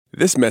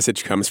This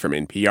message comes from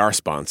NPR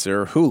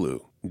sponsor Hulu.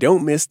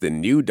 Don't miss the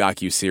new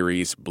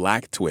docuseries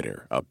Black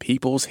Twitter, A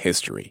People's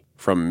History.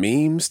 From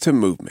memes to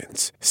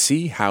movements,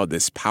 see how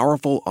this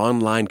powerful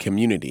online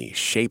community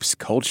shapes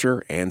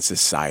culture and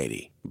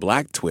society.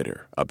 Black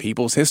Twitter, A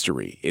People's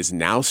History is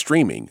now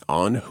streaming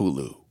on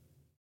Hulu.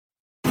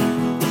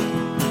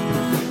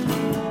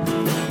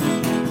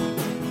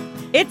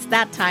 It's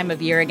that time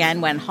of year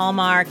again when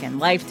Hallmark and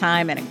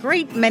Lifetime and a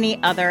great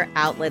many other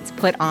outlets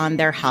put on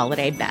their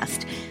holiday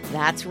best.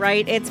 That's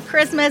right, it's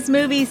Christmas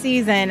movie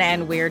season,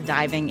 and we're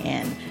diving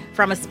in.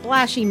 From a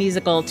splashy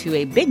musical to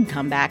a big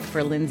comeback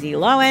for Lindsay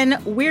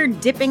Lohan, we're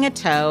dipping a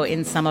toe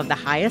in some of the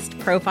highest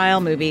profile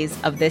movies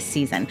of this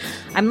season.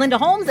 I'm Linda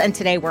Holmes, and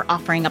today we're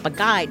offering up a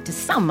guide to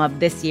some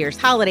of this year's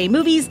holiday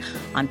movies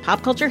on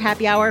Pop Culture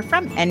Happy Hour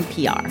from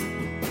NPR.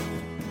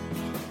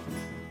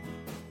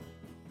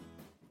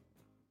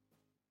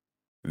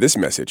 This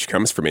message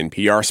comes from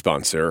NPR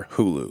sponsor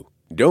Hulu.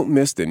 Don't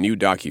miss the new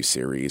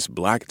docuseries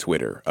Black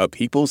Twitter, A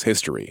People's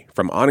History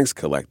from Onyx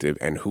Collective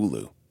and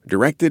Hulu.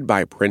 Directed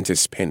by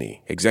Prentice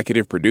Penny,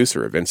 executive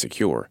producer of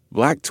Insecure,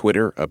 Black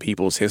Twitter, A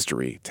People's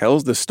History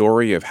tells the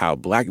story of how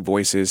Black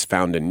voices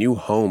found a new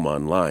home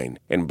online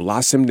and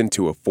blossomed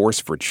into a force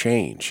for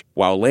change,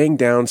 while laying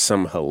down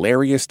some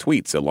hilarious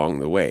tweets along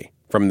the way.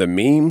 From the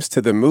memes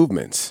to the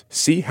movements,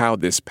 see how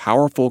this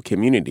powerful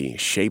community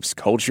shapes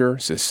culture,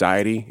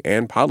 society,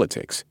 and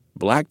politics.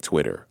 Black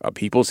Twitter, A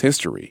People's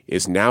History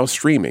is now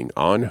streaming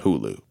on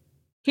Hulu.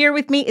 Here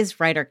with me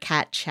is writer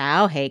Kat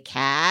Chow. Hey,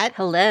 Kat.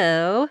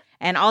 Hello.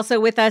 And also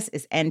with us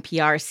is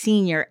NPR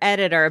senior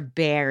editor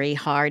Barrie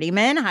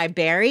Hardymon. Hi,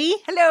 Barrie.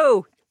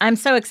 Hello. I'm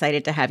so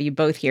excited to have you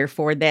both here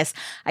for this.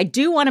 I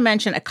do want to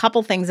mention a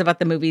couple things about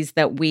the movies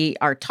that we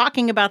are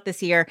talking about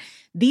this year.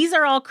 These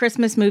are all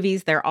Christmas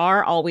movies. There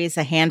are always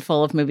a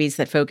handful of movies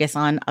that focus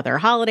on other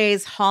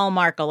holidays.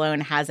 Hallmark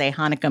alone has a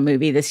Hanukkah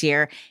movie this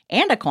year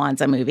and a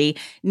Kwanzaa movie,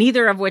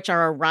 neither of which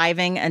are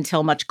arriving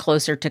until much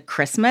closer to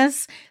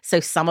Christmas. So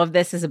some of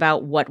this is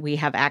about what we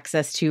have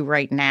access to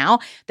right now.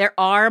 There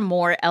are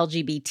more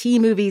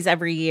LGBT movies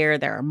every year.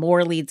 There are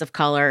more leads of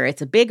color.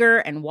 It's a bigger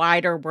and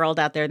wider world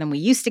out there than we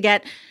used to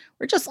get.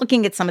 We're just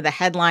looking at some of the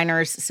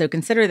headliners, so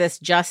consider this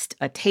just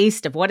a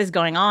taste of what is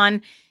going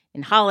on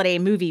in holiday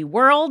movie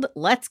world.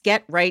 Let's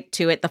get right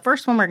to it. The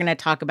first one we're going to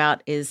talk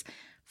about is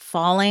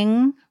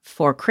Falling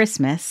for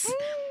Christmas.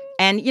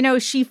 And, you know,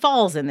 she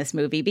falls in this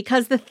movie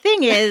because the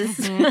thing is...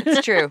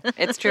 It's true.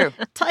 It's true.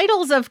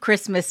 Titles of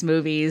Christmas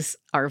movies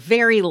are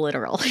very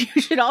literal.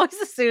 You should always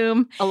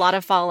assume... A lot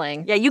of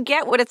falling. Yeah, you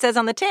get what it says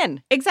on the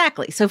tin.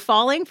 Exactly. So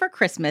Falling for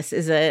Christmas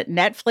is a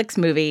Netflix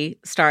movie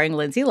starring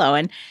Lindsay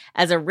Lohan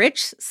as a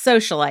rich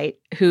socialite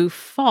who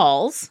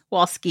falls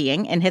while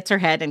skiing and hits her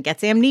head and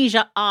gets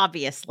amnesia,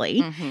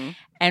 obviously,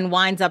 and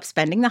winds up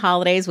spending the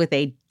holidays with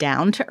a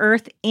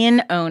down-to-earth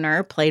inn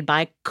owner played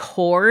by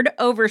Cord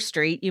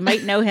Overstreet. You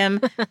might know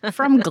him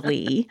from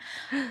Glee.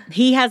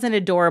 He has an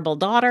adorable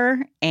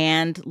daughter,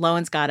 and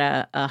Lohan's got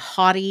a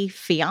haughty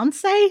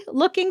fiance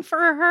looking for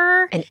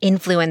her. An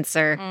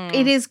influencer.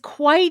 It is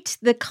quite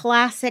the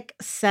classic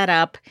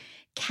setup.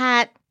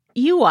 Kat,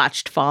 you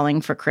watched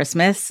Falling for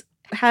Christmas.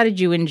 How did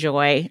you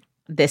enjoy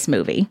this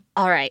movie?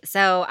 All right.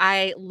 So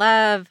I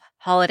love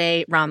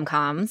holiday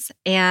rom-coms,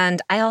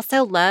 and I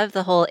also love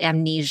the whole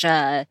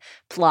amnesia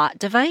plot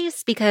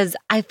device because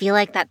I feel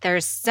like that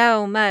there's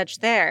so much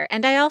there.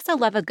 And I also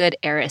love a good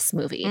heiress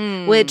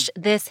movie, which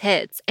this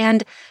hits.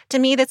 And to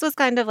me, this was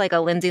kind of like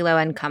a Lindsay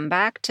Lohan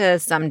comeback to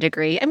some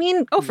degree. I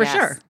mean, for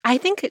sure. I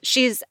think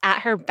she's at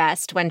her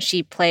best when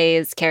she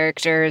plays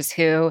characters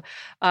who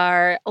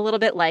are a little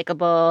bit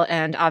likable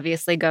and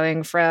obviously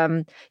going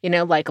from, you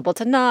know, likable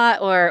to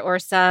not or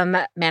some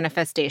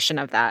manifestation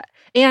of that.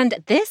 And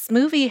this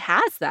movie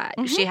has that.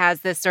 She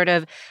has this sort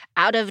of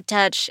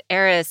out-of-touch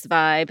heiress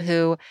vibe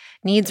who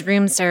needs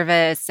room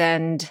service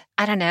and,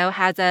 I don't know,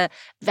 has a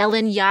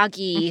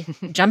Valignaggi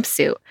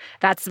jumpsuit.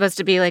 That's supposed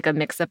to be like a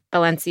mix of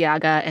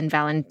Balenciaga and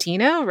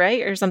Valentino,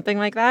 right? Or something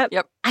like that.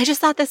 Yep. I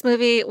just thought this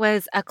movie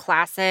was a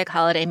classic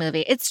holiday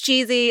movie. It's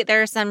cheesy.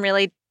 There are some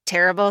really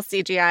terrible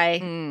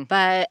CGI,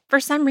 but for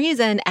some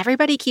reason,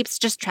 everybody keeps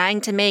just trying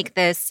to make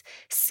this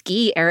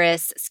ski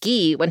heiress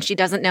ski when she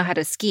doesn't know how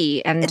to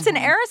ski. And it's an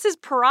heiress's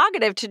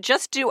prerogative to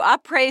just do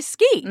après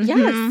ski.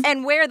 Yes.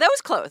 And wear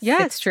those clothes.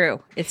 Yeah, it's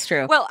true. It's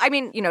true. Well, I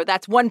mean, you know,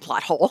 that's one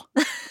plot hole.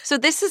 So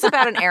this is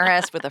about an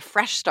heiress with a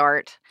fresh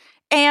start.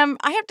 And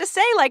I have to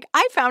say, like,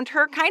 I found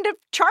her kind of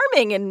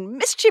charming and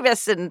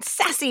mischievous and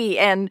sassy.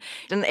 And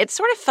it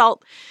sort of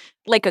felt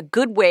like a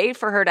good way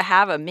for her to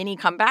have a mini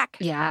comeback.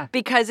 Yeah.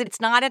 Because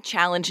it's not a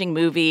challenging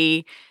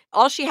movie.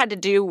 All she had to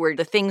do were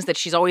the things that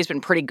she's always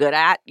been pretty good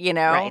at, you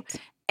know? Right.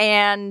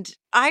 And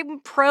I'm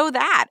pro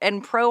that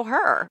and pro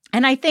her.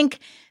 And I think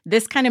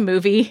this kind of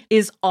movie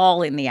is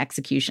all in the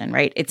execution,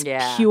 right? It's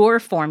pure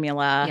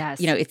formula.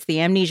 Yes. You know, it's the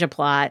amnesia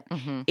plot.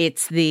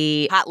 It's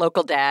the hot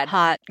local dad.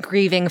 Hot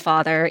grieving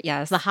father.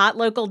 Yes. the hot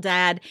local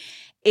dad.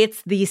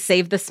 It's the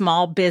save the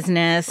small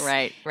business.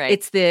 Right.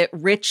 It's the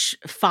rich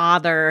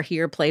father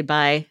here, played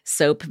by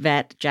soap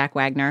vet Jack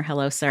Wagner.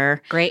 Hello,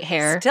 sir. Great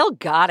hair. Still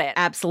got it.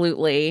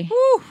 Absolutely.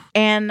 Woo.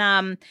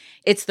 And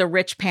it's the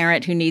rich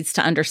parent who needs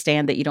to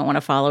understand that you don't want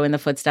to follow in the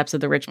footsteps of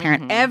the rich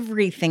parent. Mhm.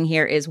 Everything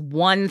here is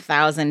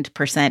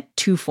 1,000%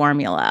 to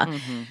formula.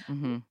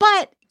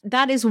 But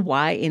that is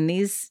why in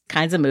these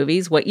kinds of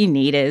movies, what you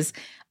need is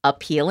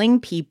appealing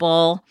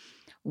people,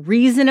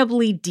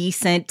 reasonably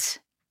decent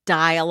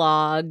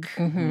dialogue.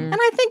 Mhm. And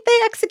I think they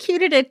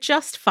executed it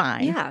just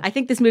fine. Yeah. I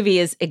think this movie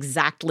is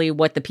exactly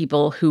what the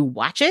people who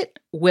watch it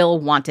will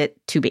want it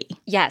to be.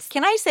 Yes.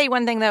 Can I say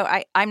one thing, though?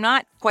 I'm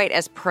not quite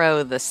as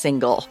pro the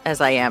single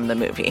as I am the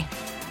movie.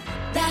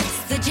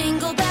 That's the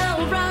Jingle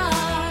Bell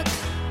Rock.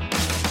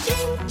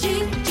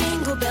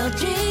 Jingle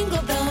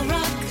bell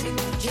rock.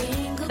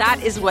 Jingle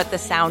That is what the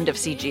sound of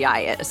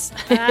CGI is.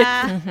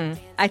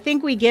 I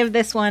think we give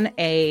this one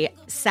a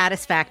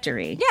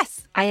satisfactory.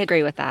 Yes. I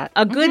agree with that.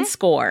 A good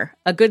score.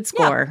 A good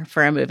score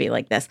for a movie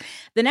like this.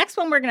 The next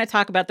one we're going to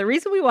talk about, the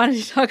reason we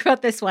wanted to talk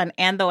about this one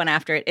and the one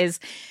after it is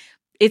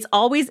it's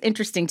always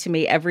interesting to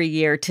me every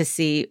year to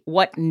see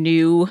what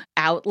new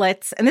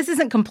outlets, and this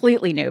isn't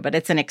completely new, but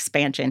it's an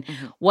expansion,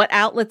 what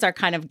outlets are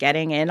kind of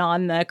getting in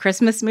on the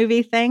Christmas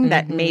movie thing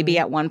that maybe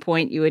at one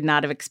point you would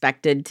not have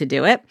expected to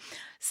do it.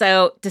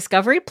 So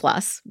Discovery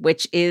Plus,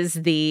 which is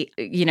the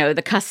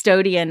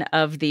custodian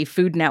of the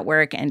Food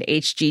Network and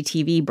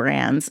HGTV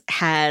brands,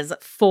 has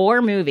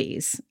 4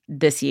 movies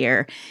this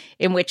year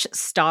in which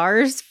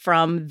stars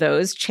from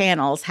those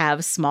channels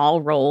have small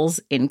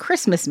roles in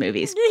Christmas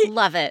movies.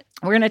 Love it.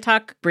 We're going to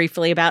talk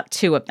briefly about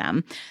 2 of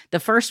them. The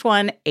first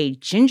one, A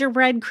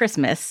Gingerbread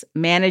Christmas,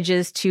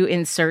 manages to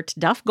insert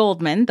Duff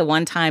Goldman, the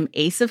one-time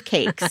ace of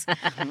cakes,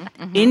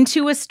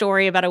 into a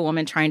story about a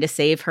woman trying to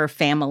save her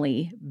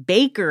family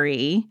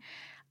bakery.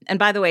 And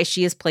by the way,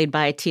 she is played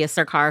by Tia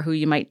Sarkar, who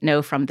you might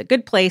know from The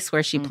Good Place,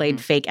 where she played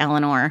fake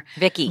Eleanor.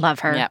 Vicky. Love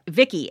her. Yep.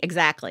 Vicky,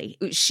 exactly.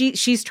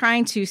 She's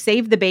trying to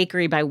save the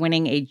bakery by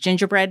winning a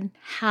gingerbread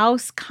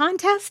house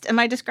contest. Am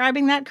I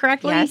describing that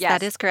correctly? Yes, Yes.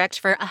 that is correct,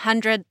 for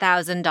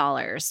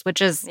 $100,000, which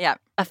is Yeah.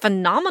 a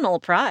phenomenal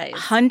prize.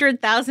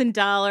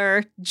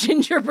 $100,000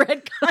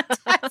 gingerbread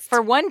contest.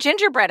 For one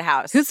gingerbread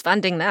house. Who's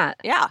funding that?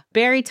 Yeah.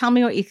 Barry, tell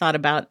me what you thought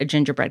about A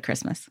Gingerbread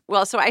Christmas.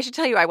 Well, so I should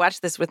tell you, I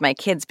watched this with my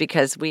kids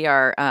because we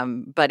are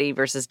Buddy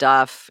versus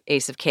Duff,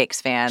 Ace of Cakes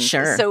fans.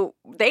 Sure. So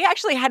they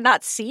actually had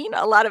not seen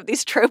a lot of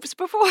these tropes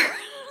before.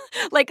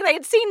 Like they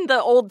had seen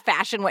the old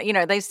fashioned one,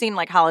 they've seen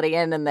like Holiday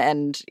Inn and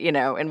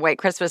and White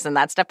Christmas and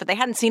that stuff, but they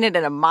hadn't seen it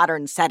in a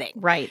modern setting.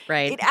 Right.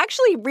 It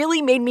actually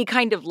really made me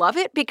kind of love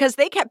it because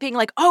they kept being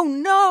like, oh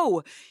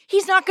no,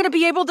 he's not going to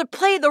be able to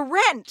pay the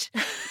rent.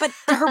 But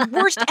her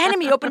worst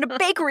enemy opened a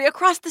bakery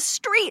across the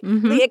street.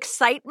 The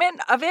excitement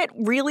of it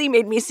really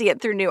made me see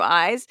it through new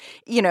eyes.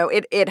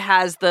 It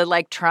has the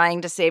like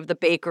trying to save the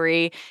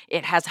bakery.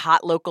 It has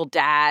hot local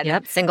dad.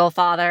 Yep, single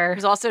father.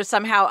 There's also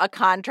somehow a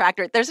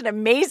contractor. There's an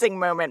amazing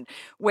moment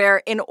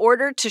where in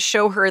order to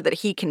show her that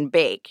he can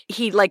bake,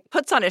 he like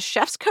puts on his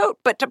chef's coat,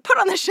 but to put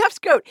on the chef's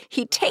coat,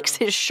 he takes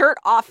his shirt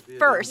off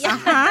first,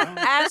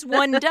 as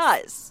one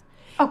does.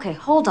 Okay,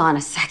 hold on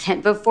a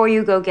second before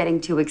you go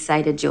getting too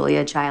excited,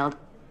 Julia, child.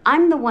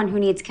 I'm the one who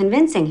needs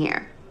convincing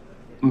here.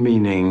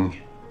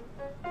 Meaning?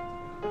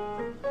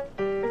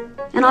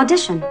 An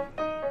audition.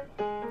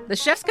 The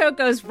chef's coat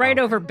goes right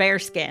over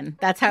bearskin.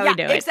 That's how we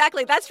do it.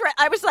 Exactly. That's right.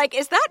 I was like,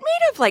 is that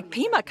made of like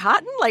Pima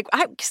cotton? Like,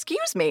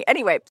 excuse me.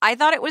 Anyway, I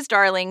thought it was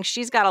darling.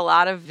 She's got a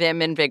lot of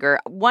vim and vigor.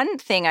 One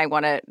thing I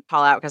want to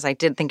call out, because I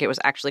did think it was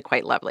actually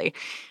quite lovely,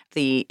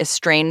 the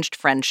estranged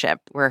friendship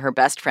where her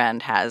best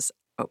friend has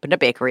opened a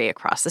bakery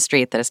across the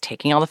street that is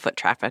taking all the foot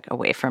traffic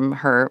away from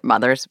her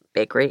mother's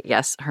bakery.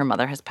 Yes, her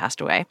mother has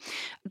passed away.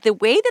 The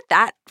way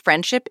that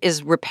friendship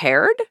is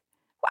repaired,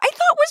 I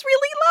thought was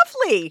really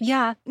lovely.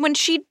 Yeah. When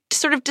she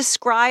sort of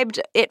described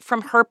it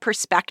from her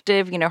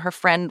perspective, her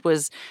friend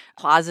was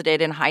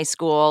closeted in high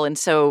school. And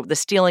so the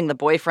stealing the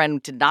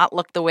boyfriend did not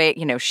look the way,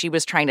 she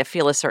was trying to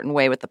feel a certain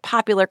way with the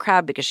popular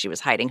crowd because she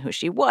was hiding who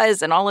she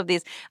was and all of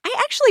these. I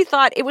actually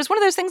thought it was one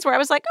of those things where I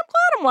was like, I'm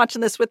glad I'm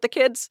watching this with the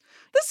kids.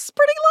 This is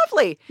pretty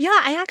lovely. Yeah,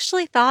 I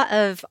actually thought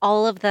of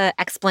all of the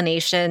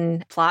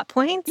explanation plot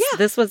points. Yeah.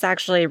 This was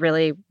actually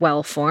really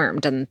well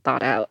formed and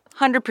thought out.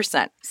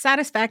 100%.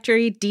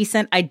 Satisfactory,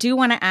 decent. I do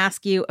want to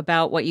ask you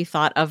about what you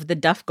thought of the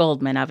Duff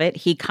Goldman of it.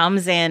 He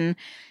comes in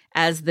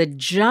as the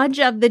judge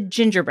of the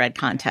gingerbread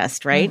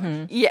contest, right?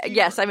 Yeah,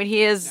 yes. I mean,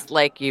 he is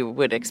like you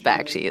would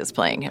expect. He is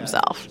playing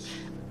himself.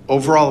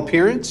 Overall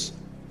appearance,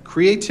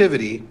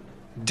 creativity,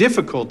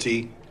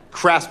 difficulty,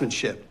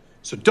 craftsmanship.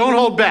 So don't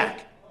hold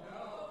back.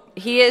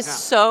 He is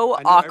so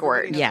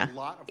awkward. Yeah.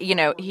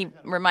 He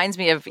reminds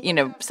me of,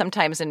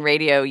 sometimes in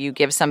radio you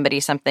give somebody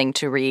something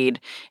to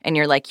read and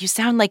you're like, you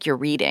sound like you're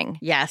reading.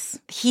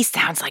 Yes. He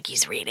sounds like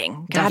he's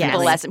reading. God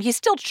Definitely. bless him. He's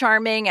still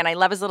charming and I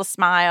love his little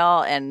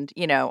smile and,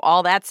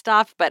 all that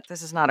stuff. But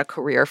this is not a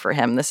career for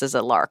him. This is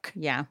a lark.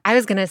 Yeah. I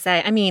was going to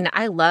say,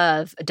 I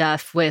love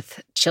Duff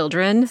with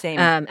children. Same.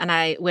 And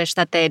I wish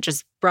that they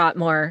just brought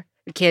more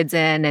kids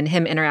in and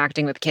him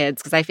interacting with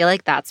kids, because I feel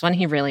like that's when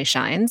he really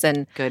shines,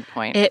 and Good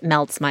point. it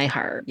melts my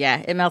heart.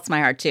 Yeah, it melts my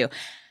heart too.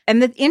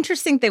 And the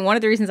interesting thing, one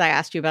of the reasons I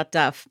asked you about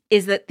Duff,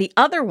 is that the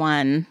other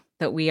one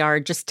that we are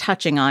just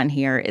touching on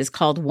here is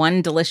called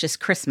One Delicious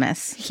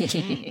Christmas.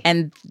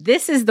 And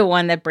this is the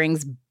one that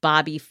brings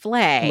Bobby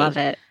Flay Love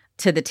it.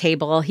 to the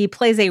table. He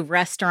plays a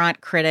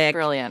restaurant critic.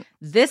 Brilliant.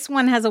 This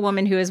one has a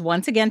woman who is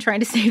once again trying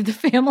to save the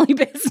family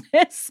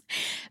business.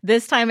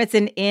 This time it's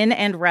an inn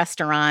and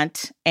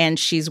restaurant, and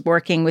she's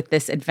working with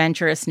this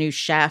adventurous new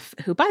chef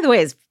who, by the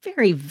way, is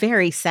very,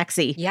 very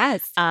sexy.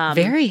 Yes.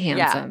 Very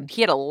Yeah, handsome.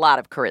 he had a lot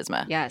of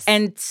charisma. Yes.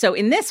 And so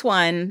in this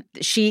one,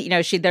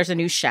 there's a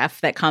new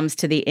chef that comes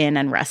to the inn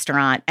and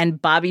restaurant,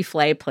 and Bobby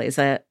Flay plays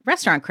a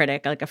restaurant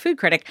critic, like a food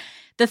critic.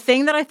 The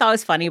thing that I thought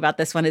was funny about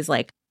this one is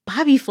like,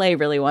 Bobby Flay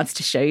really wants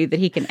to show you that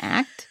he can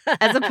act,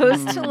 as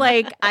opposed to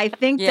like, I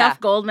think Yeah.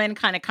 Duff Goldman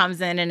kind of comes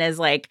in and is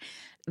like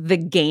the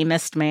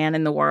gamest man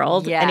in the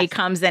world. Yes. And he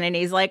comes in and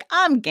he's like,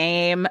 I'm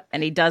game.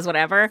 And he does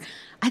whatever.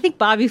 I think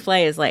Bobby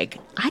Flay is like,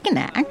 I can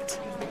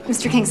act.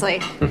 Mr. Kingsley,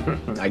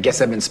 I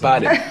guess I've been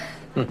spotted.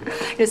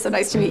 it is so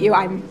nice to meet you.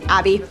 I'm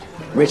Abby.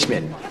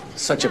 Richmond,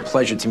 such a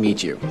pleasure to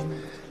meet you.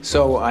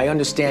 So I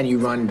understand you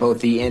run both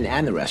the inn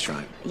and the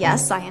restaurant.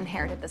 Yes, I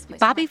inherited this place.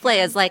 Bobby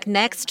Flay is like,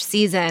 next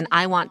season,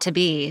 I want to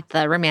be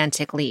the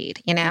romantic lead,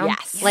 you know?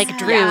 Yes. Like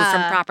Drew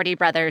from Property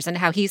Brothers and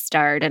how he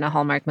starred in a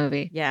Hallmark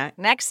movie. Yeah.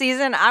 Next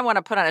season, I want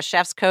to put on a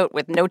chef's coat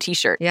with no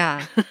t-shirt.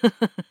 Yeah.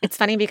 It's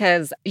funny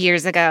because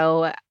years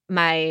ago,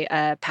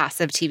 my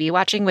passive TV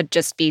watching would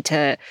just be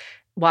to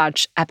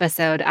watch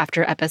episode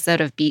after episode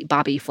of Beat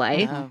Bobby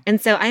Flay. Oh.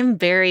 And so I'm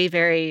very,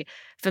 very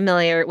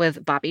familiar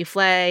with Bobby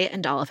Flay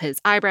and all of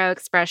his eyebrow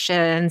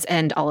expressions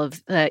and all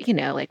of the,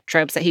 like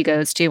tropes that he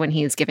goes to when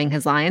he's giving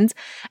his lines.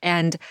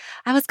 And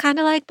I was kind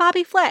of like,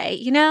 Bobby Flay,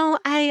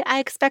 I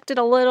expected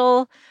a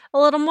little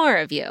more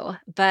of you.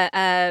 But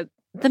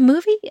the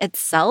movie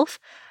itself,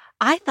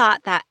 I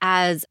thought that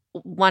as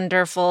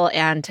wonderful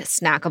and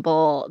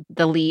snackable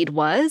the lead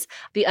was,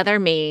 the other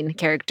main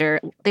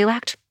character, they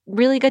lacked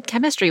really good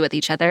chemistry with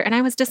each other, and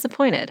I was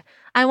disappointed.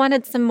 I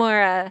wanted some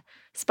more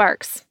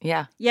sparks.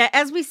 Yeah. Yeah,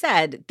 as we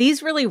said,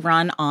 these really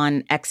run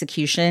on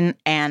execution,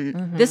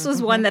 and this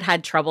was one that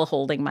had trouble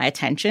holding my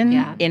attention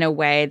in a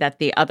way that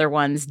the other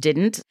ones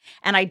didn't.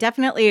 And I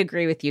definitely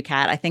agree with you,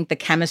 Kat. I think the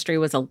chemistry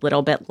was a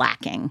little bit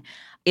lacking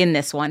in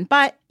this one.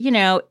 But,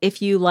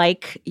 if you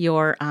like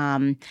your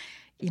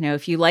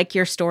if you like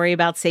your story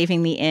about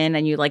saving the inn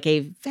and you like a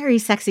very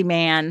sexy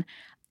man,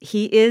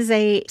 he is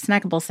a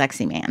snackable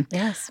sexy man.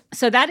 Yes.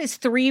 So that is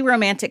 3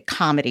 romantic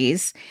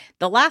comedies.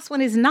 The last one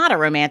is not a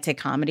romantic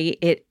comedy.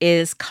 It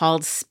is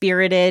called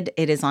Spirited.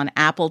 It is on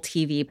Apple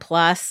TV+.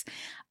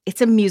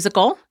 It's a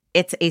musical.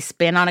 It's a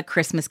spin on A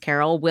Christmas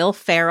Carol. Will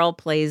Ferrell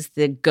plays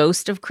the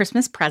ghost of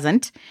Christmas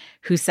Present,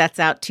 who sets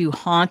out to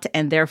haunt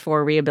and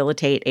therefore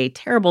rehabilitate a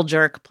terrible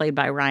jerk played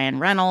by Ryan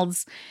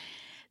Reynolds.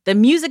 The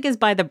music is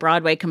by the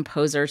Broadway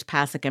composers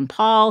Pasek and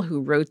Paul,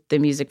 who wrote the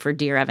music for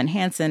Dear Evan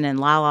Hansen and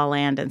La La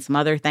Land and some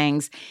other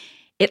things.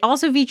 It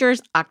also features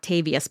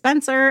Octavia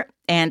Spencer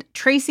and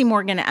Tracy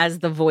Morgan as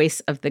the voice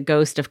of the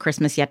ghost of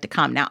Christmas Yet to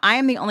Come. Now, I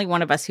am the only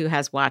one of us who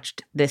has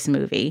watched this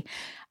movie.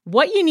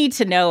 What you need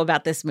to know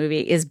about this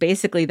movie is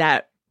basically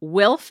that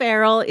Will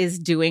Ferrell is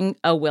doing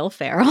a Will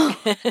Ferrell.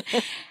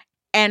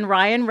 And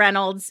Ryan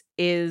Reynolds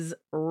is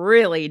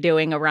really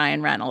doing a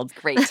Ryan Reynolds.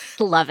 Great.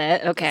 Love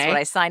it. Okay. That's what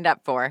I signed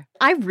up for.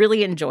 I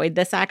really enjoyed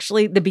this,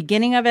 actually. The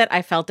beginning of it,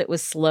 I felt it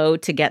was slow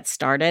to get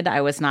started. I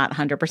was not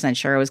 100%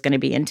 sure I was going to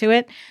be into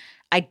it.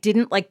 I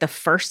didn't like the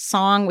first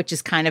song, which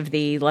is kind of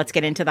the let's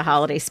get into the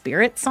holiday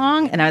spirit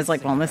song. And I was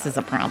like, well, this is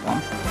a problem.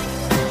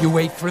 You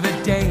wait for the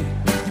day,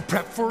 you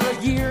prep for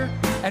a year,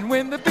 and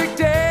when the big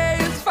day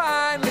is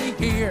finally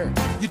here,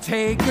 you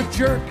take a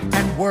jerk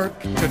and work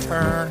to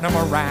turn them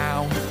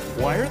around.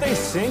 Why are they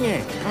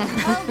singing?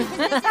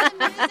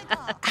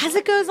 As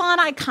it goes on,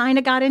 I kind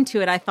of got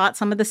into it. I thought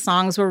some of the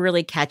songs were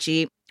really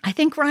catchy. I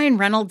think Ryan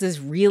Reynolds is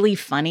really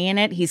funny in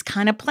it. He's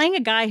kind of playing a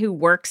guy who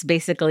works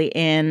basically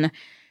in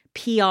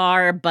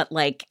PR, but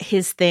like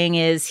his thing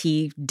is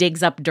he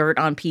digs up dirt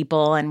on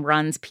people and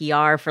runs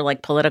PR for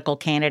like political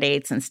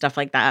candidates and stuff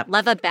like that.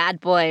 Love a bad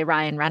boy,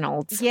 Ryan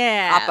Reynolds.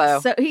 Yeah.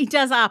 Oppo. So he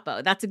does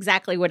Oppo. That's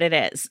exactly what it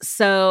is.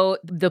 So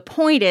the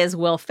point is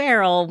Will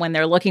Ferrell, when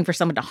they're looking for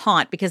someone to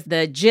haunt, because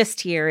the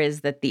gist here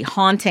is that the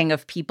haunting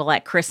of people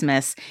at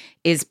Christmas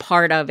is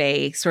part of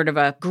a sort of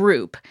a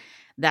group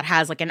that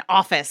has like an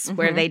office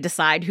where they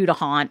decide who to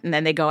haunt, and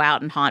then they go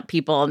out and haunt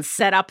people and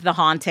set up the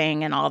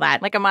haunting and all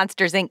that. Like a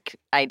Monsters, Inc.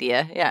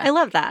 idea. Yeah. I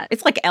love that.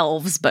 It's like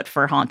elves, but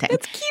for haunting.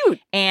 It's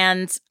cute.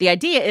 And the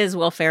idea is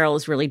Will Ferrell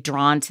is really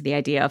drawn to the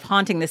idea of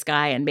haunting this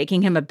guy and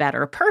making him a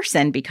better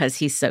person because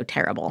he's so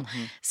terrible.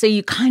 So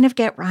you kind of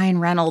get Ryan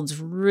Reynolds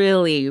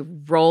really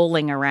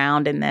rolling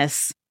around in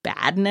this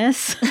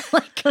badness.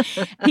 Like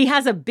he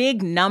has a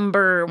big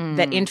number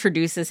that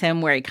introduces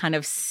him where he kind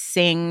of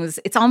sings.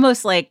 It's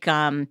almost like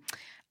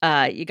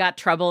You got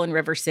Trouble in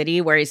River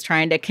City, where he's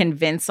trying to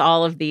convince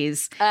all of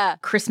these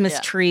Christmas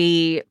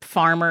tree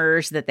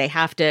farmers that they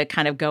have to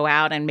kind of go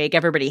out and make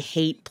everybody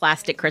hate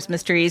plastic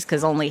Christmas trees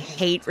because only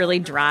hate really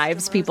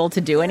drives people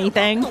to do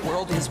anything. The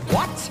world is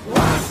what?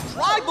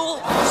 Tribal!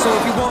 So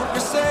if you want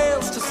your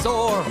sales to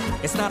soar,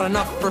 it's not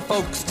enough for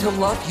folks to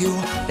love you.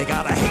 They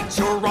gotta hate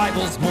your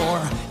rivals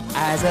more.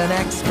 As an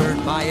expert,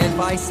 my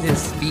advice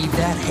is feed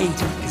that hate,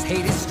 because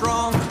hate is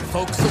strong.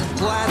 Folks will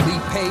gladly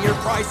pay your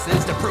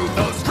prices to prove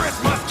those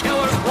Christmas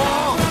killers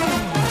wrong.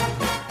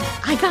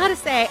 I gotta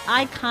say,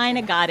 I kind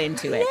of got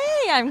into it.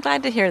 Yay, I'm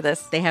glad to hear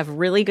this. They have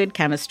really good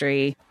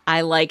chemistry.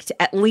 I liked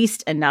at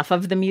least enough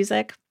of the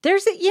music.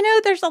 There's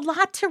a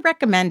lot to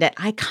recommend it.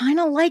 I kind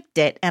of liked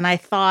it. And I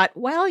thought,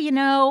 well,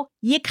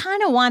 you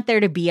kind of want there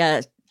to be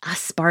a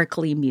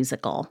sparkly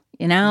musical,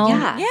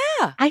 Yeah.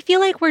 I feel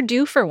like we're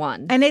due for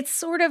one. And it's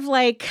sort of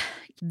like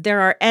there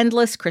are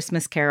endless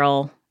Christmas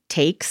Carol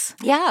takes.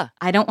 Yeah.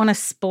 I don't want to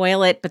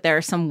spoil it, but there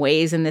are some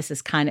ways in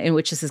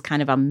which this is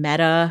kind of a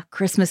meta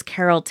Christmas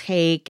Carol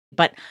take.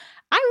 But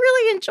I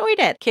really enjoyed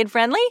it. Kid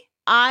friendly?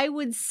 I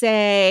would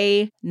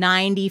say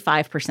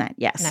 95%.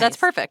 Yes. Nice. That's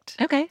perfect.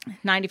 Okay.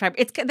 95.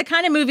 It's the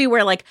kind of movie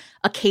where like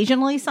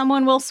occasionally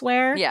someone will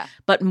swear. Yeah.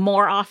 But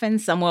more often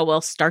someone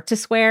will start to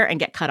swear and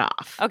get cut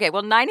off. Okay.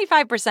 Well,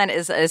 95%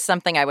 is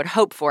something I would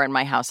hope for in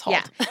my household.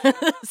 Yeah.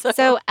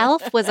 So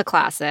Elf was a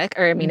classic,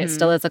 or it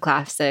still is a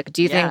classic.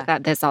 Do you think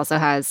that this also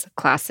has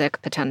classic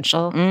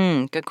potential?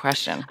 Good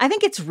question. I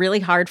think it's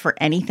really hard for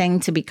anything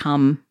to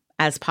become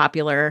as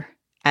popular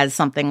as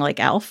something like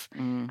Elf.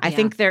 I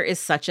think there is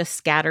such a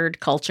scattered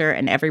culture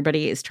and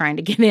everybody is trying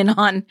to get in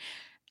on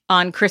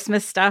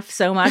Christmas stuff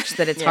so much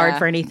that it's hard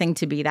for anything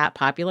to be that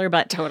popular.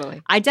 But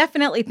totally, I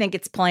definitely think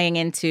it's playing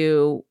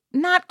into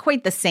not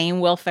quite the same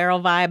Will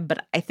Ferrell vibe,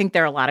 but I think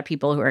there are a lot of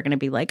people who are going to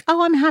be like,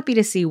 oh, I'm happy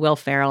to see Will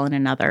Ferrell in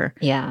another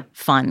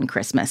fun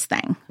Christmas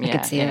thing. I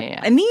could see it.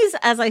 And these,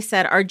 as I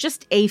said, are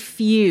just a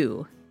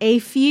few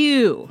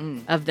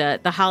of the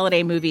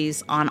holiday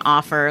movies on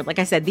offer. Like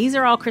I said, these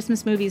are all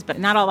Christmas movies, but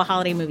not all the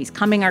holiday movies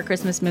coming are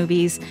Christmas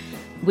movies.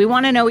 We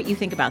want to know what you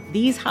think about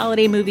these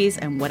holiday movies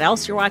and what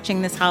else you're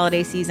watching this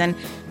holiday season.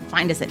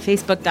 Find us at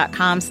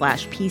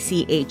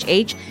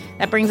facebook.com/PCHH.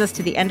 That brings us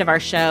to the end of our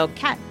show.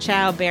 Kat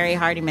Chow, Barry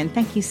Hardiman,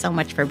 thank you so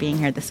much for being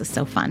here. This was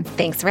so fun.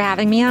 Thanks for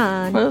having me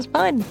on. It was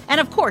fun. And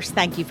of course,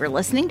 thank you for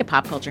listening to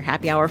Pop Culture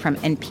Happy Hour from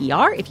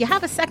NPR. If you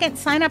have a second,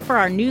 sign up for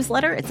our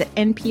newsletter. It's at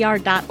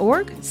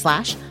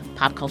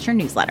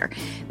npr.org/popculturenewsletter.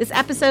 This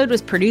episode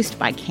was produced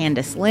by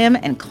Candace Lim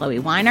and Chloe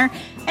Weiner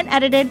and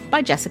edited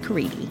by Jessica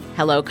Reedy.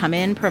 Hello Come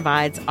In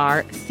provides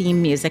our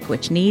theme music,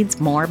 which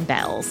needs more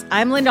bells.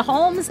 I'm Linda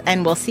Holmes,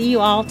 and we'll see you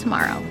all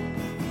tomorrow.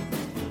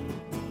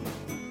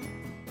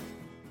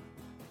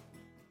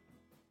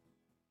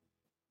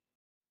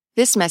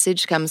 This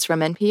message comes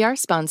from NPR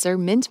sponsor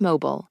Mint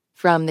Mobile.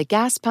 From the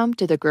gas pump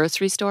to the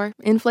grocery store,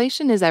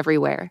 inflation is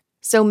everywhere.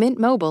 So Mint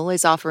Mobile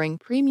is offering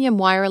premium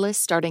wireless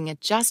starting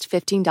at just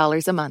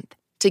 $15 a month.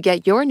 To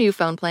get your new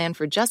phone plan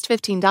for just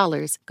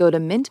 $15, go to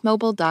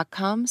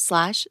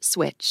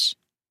mintmobile.com/switch.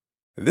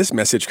 This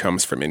message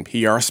comes from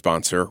NPR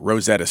sponsor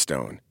Rosetta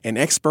Stone, an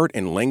expert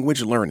in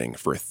language learning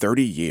for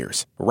 30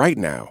 years. Right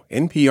now,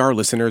 NPR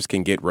listeners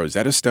can get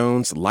Rosetta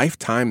Stone's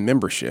lifetime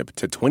membership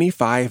to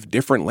 25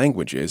 different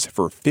languages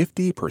for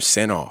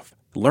 50% off.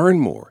 Learn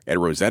more at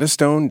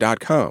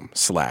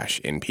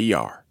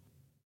rosettastone.com/NPR.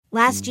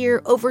 Last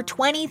year, over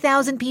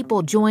 20,000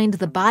 people joined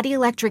the Body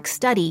Electric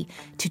study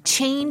to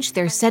change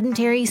their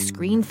sedentary,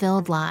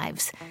 screen-filled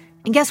lives.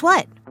 And guess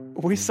what?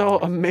 We saw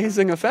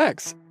amazing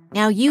effects.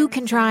 Now you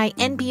can try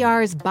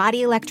NPR's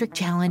Body Electric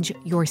Challenge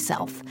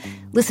yourself.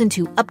 Listen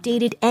to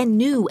updated and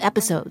new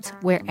episodes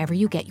wherever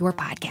you get your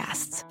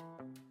podcasts.